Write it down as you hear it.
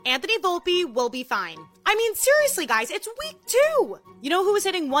Anthony Volpe will be fine. I mean, seriously, guys, it's week 2. You know who was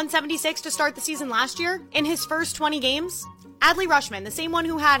hitting 176 to start the season last year in his first 20 games? Adley Rutschman, the same one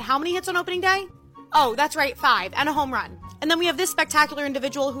who had how many hits on opening day? Oh, that's right, 5, and a home run. And then we have this spectacular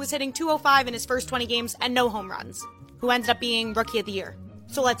individual who was hitting 205 in his first 20 games and no home runs, who ended up being Rookie of the Year.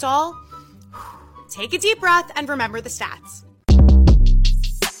 So let's all take a deep breath and remember the stats.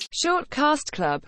 Shortcast Club.